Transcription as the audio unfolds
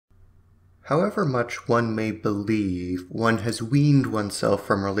However much one may believe one has weaned oneself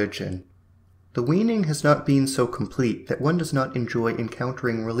from religion, the weaning has not been so complete that one does not enjoy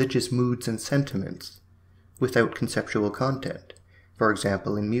encountering religious moods and sentiments without conceptual content, for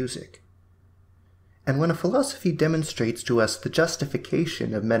example in music. And when a philosophy demonstrates to us the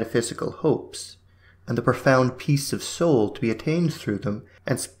justification of metaphysical hopes, and the profound peace of soul to be attained through them,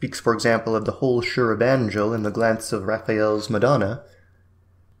 and speaks, for example, of the whole Churubangel in the glance of Raphael's Madonna,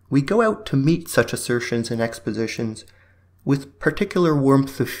 we go out to meet such assertions and expositions with particular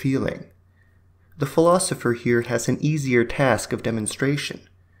warmth of feeling. The philosopher here has an easier task of demonstration,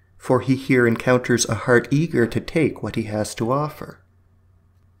 for he here encounters a heart eager to take what he has to offer.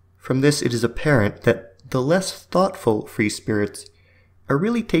 From this it is apparent that the less thoughtful free spirits are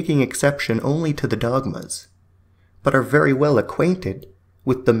really taking exception only to the dogmas, but are very well acquainted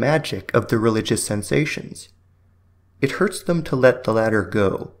with the magic of the religious sensations. It hurts them to let the latter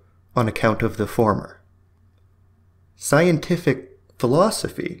go on account of the former. Scientific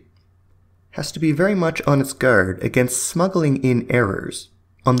philosophy has to be very much on its guard against smuggling in errors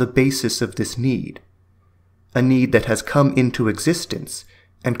on the basis of this need, a need that has come into existence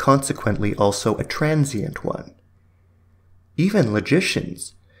and consequently also a transient one. Even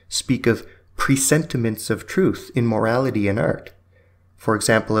logicians speak of presentiments of truth in morality and art, for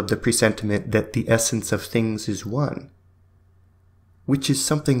example of the presentiment that the essence of things is one, which is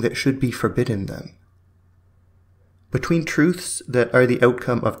something that should be forbidden them. Between truths that are the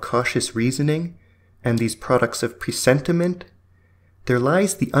outcome of cautious reasoning and these products of presentiment, there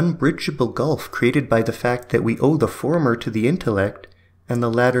lies the unbridgeable gulf created by the fact that we owe the former to the intellect and the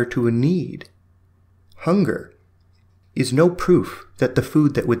latter to a need. Hunger is no proof that the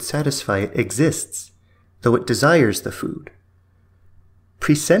food that would satisfy it exists, though it desires the food.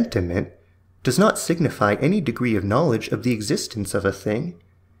 Presentiment does not signify any degree of knowledge of the existence of a thing.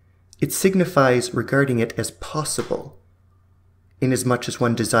 It signifies regarding it as possible, inasmuch as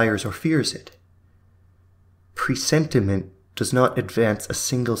one desires or fears it. Presentiment does not advance a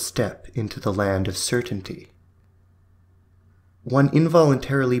single step into the land of certainty. One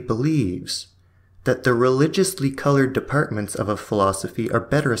involuntarily believes that the religiously colored departments of a philosophy are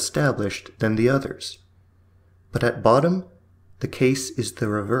better established than the others. But at bottom, the case is the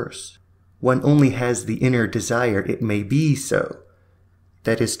reverse. One only has the inner desire it may be so.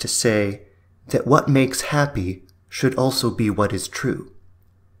 That is to say, that what makes happy should also be what is true.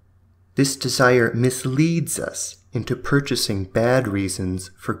 This desire misleads us into purchasing bad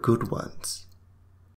reasons for good ones.